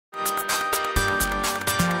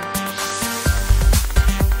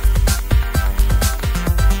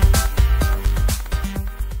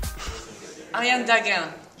Ariane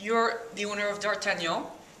Daguin, you're the owner of D'Artagnan.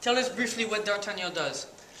 Tell us briefly what D'Artagnan does.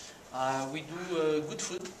 We do good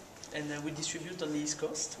food, and we distribute on the East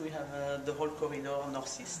Coast. We have the whole corridor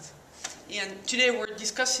northeast. And today we're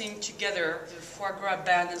discussing together the foie gras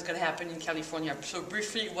ban that's going to happen in California. So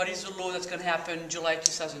briefly, what is the law that's going to happen July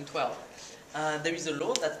 2012? There is a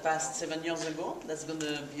law that passed 7 years ago that's going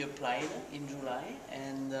to be applied in July,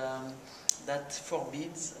 and that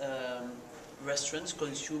forbids restaurants,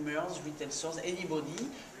 consumers, retail stores, anybody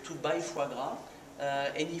to buy foie gras,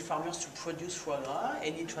 any farmers to produce foie gras,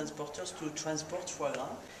 any transporters to transport foie gras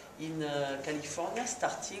in California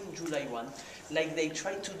starting July 1. Like they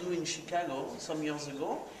tried to do in Chicago some years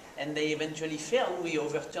ago, and they eventually failed. We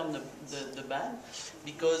overturned the ban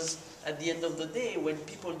because at the end of the day, when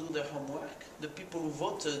people do their homework, the people who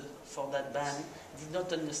voted for that ban did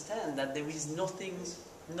not understand that there is nothing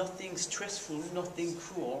stressful, nothing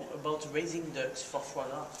cruel about raising ducks for foie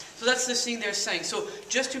gras. So that's the thing they're saying. So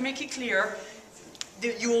just to make it clear,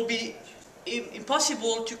 you will be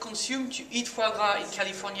impossible to eat foie gras in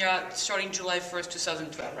California starting July 1st,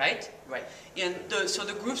 2012, right? Right. And so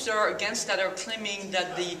the groups that are against that are claiming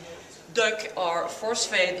that the duck are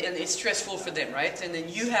force-fed and it's stressful for them, right? And then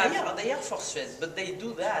you have... They are force-fed, but they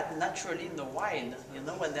do that naturally in the wild. You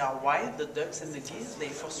know, when they are wild, the ducks and the geese, they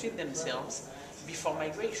force-feed themselves before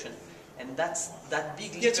migration. And that's that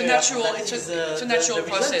big liver. It's a natural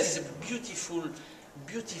process. It's a beautiful,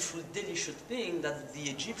 delicious thing that the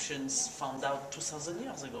Egyptians found out 2,000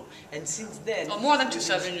 years ago. And since then... Oh, more than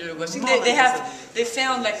 2,000 years ago. I think they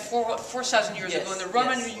found like 4,000 years ago. And the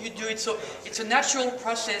Roman, you do it. So it's a natural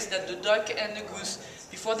process that the duck and the goose,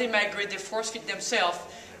 before they migrate, they force-feed themselves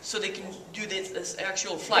so they can do this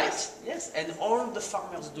actual flight. Yes, and all the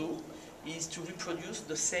farmers do is to reproduce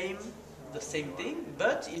the same thing,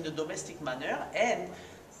 but in a domestic manner and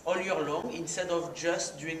all year long, instead of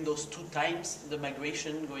just during those 2 times the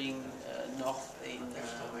migration going north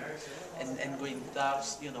and going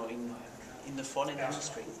south, you know, in the fall and in the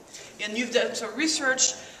spring. And you've done some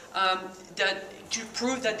research to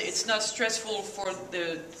prove that it's not stressful for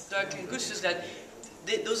the duck and gooses, that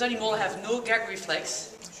those animals have no gag reflex.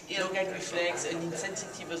 No gag reflex, an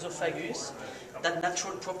insensitive esophagus, that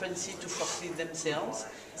natural propensity to force-feed themselves.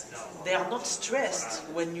 They are not stressed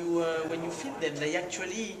when you feed them. They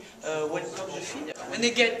actually welcome the feeder. And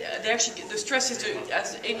the stress is,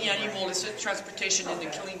 as any animal, is the transportation and the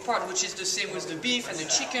killing part, which is the same with the beef and the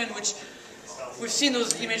chicken, which we've seen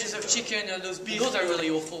those images of chicken and those beef. Those are really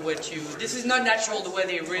awful. This is not natural the way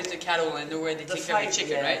they raise the cattle and the way they take care of the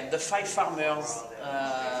chicken, right? The 5 farmers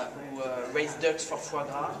who raise ducks for foie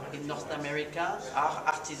gras in North America are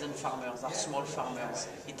artisan farmers, are small farmers.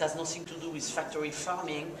 It has nothing to do with factory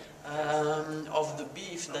farming of the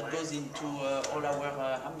beef that goes into all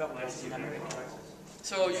our hamburgers in America.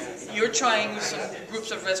 So you're trying with some groups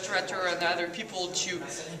of restaurateurs and other people to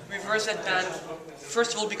reverse that ban,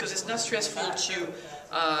 first of all because it's not stressful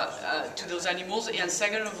to those animals, and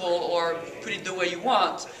second of all, or put it the way you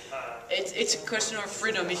want, it's a question of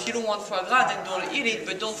freedom. If you don't want foie gras, then don't eat it,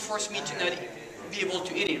 but don't force me to not be able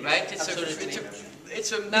to eat it, right?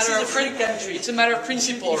 It's a matter of free country. It's a matter of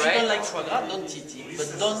principle, right? If you don't like foie gras, don't eat it.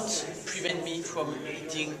 But don't prevent me from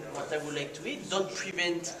eating what I would like to eat. Don't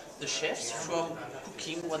prevent the chefs from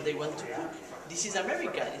cooking what they want to cook. This is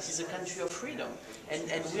America. This is a country of freedom, and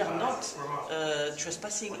we are not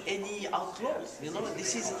trespassing any outlaws. You know,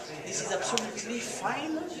 this is absolutely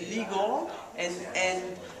fine, legal, and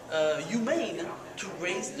humane to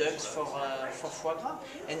raise ducks for foie gras.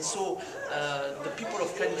 And so the people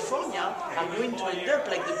of California are going to end up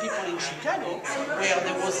like the people in Chicago, where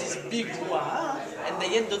there was this big brouhaha, and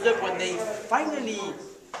they ended up, when they finally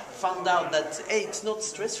found out that, hey, it's not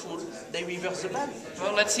stressful, they reverse the ban.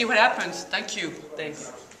 Well, let's see what happens. Thank you.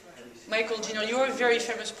 Thanks. Michael, Ginor, you're a very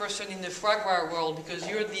famous person in the foie gras world because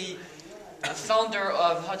you're the founder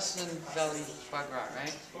of Hudson Valley Foie Gras,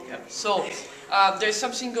 right? Yeah. So there's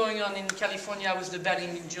something going on in California with the ban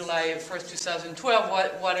in July 1st,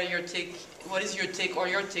 2012. What is your take or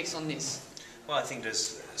your takes on this? Well, I think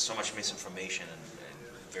there's so much misinformation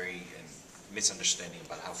and misunderstanding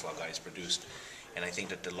about how foie gras is produced. And I think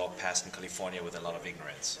that the law passed in California with a lot of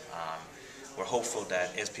ignorance. We're hopeful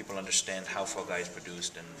that as people understand how foie gras is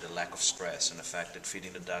produced and the lack of stress and the fact that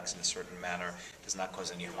feeding the ducks in a certain manner does not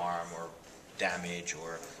cause any harm or damage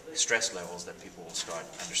or stress levels, that people will start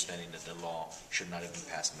understanding that the law should not have been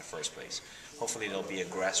passed in the first place. Hopefully there'll be a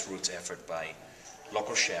grassroots effort by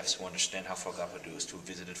local chefs who understand how foie gras is produced, who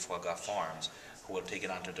visited foie gras farms, who will take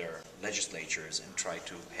it onto their legislatures and try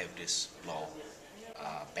to have this law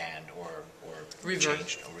banned or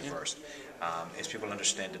changed or reversed. As people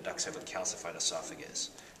understand, the ducks have a calcified esophagus.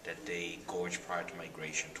 that they gorge prior to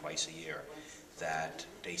migration twice a year, that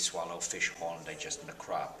they swallow fish whole and digest in the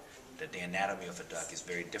crop, that the anatomy of a duck is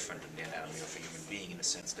very different than the anatomy of a human being in the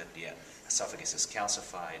sense that the esophagus is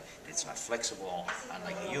calcified, it's not flexible,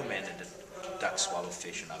 unlike a human, and the ducks swallow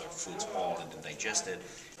fish and other foods whole and then digest it.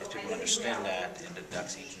 If people understand that and the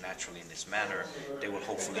ducks eat naturally in this manner, they will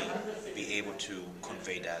hopefully be able to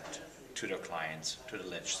convey that to their clients, to the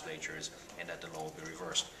legislatures, and that the law will be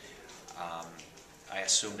reversed. I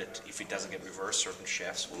assume that if it doesn't get reversed, certain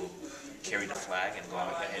chefs will carry the flag and go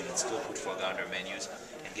ahead and still put foie gras on their menus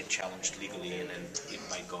and get challenged legally, and then it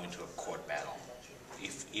might go into a court battle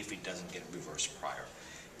if it doesn't get reversed prior.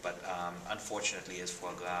 But unfortunately, as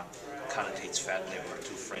foie gras connotates fat liver,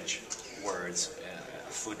 two French words,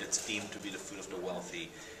 food that's deemed to be the food of the wealthy,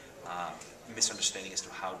 misunderstanding as to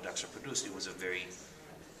how ducks are produced, it was a very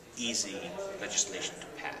easy legislation to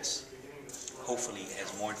pass. Hopefully,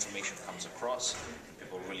 as more information comes across and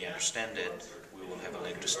people really understand it, we will have a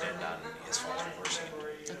leg to stand on as far as reversing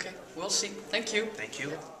it. Okay, we'll see. Thank you. Thank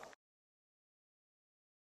you.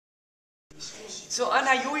 So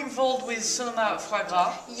Ana, you're involved with Sonoma Foie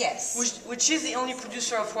Gras. Yes. Which is the only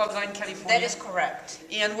producer of foie gras in California. That is correct.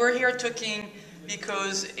 And we're here talking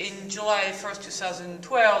because in July 1st,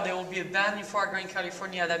 2012, there will be a ban in foie gras in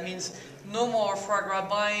California. That means no more foie gras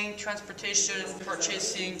buying, transportation,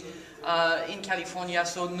 purchasing in California.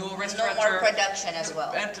 So no restaurateur. No more production as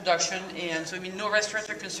well. And production. And so, I mean, no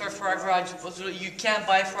restaurateur can serve foie gras. You can't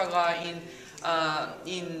buy foie gras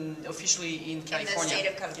officially in California. In the state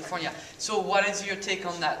of California. So what is your take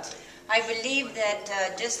on that? I believe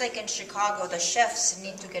that just like in Chicago, the chefs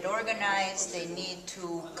need to get organized. They need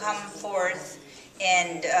to come forth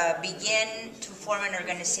and begin to form an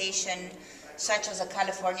organization such as a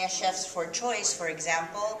California Chefs for Choice, for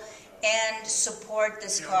example, and support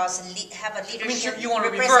this cause and have a leadership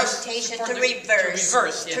representation to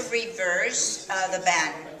reverse the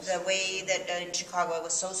ban. The way that in Chicago it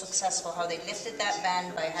was so successful, how they lifted that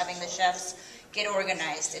ban by having the chefs get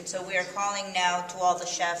organized. And so we are calling now to all the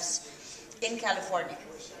chefs in California.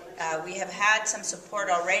 We have had some support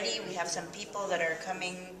already. We have some people that are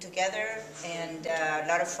coming together, and a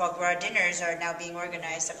lot of foie gras dinners are now being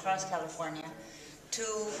organized across California to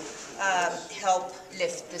help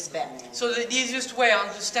lift this ban. So the easiest way, I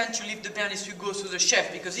understand, to lift the ban is to go to the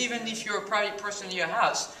chef, because even if you're a private person in your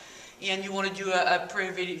house and you want to do a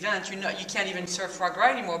private event, you can't even serve foie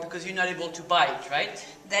gras anymore because you're not able to buy it, right?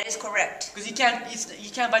 That is correct. Because you can't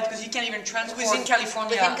buy it because you can't even transport within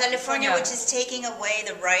California. Within California, which is taking away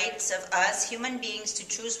the rights of us human beings to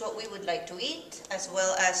choose what we would like to eat, as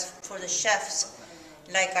well as for the chefs,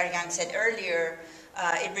 like Ariane said earlier.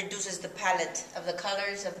 It reduces the palette of the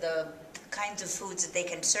colors of the kinds of foods that they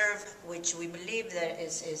can serve, which we believe that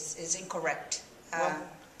is incorrect.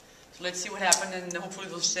 So let's see what happens, and hopefully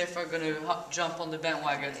those chefs are going to jump on the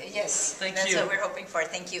bandwagon. Yes, Thank that's you. what we're hoping for.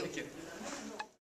 Thank you. Thank you.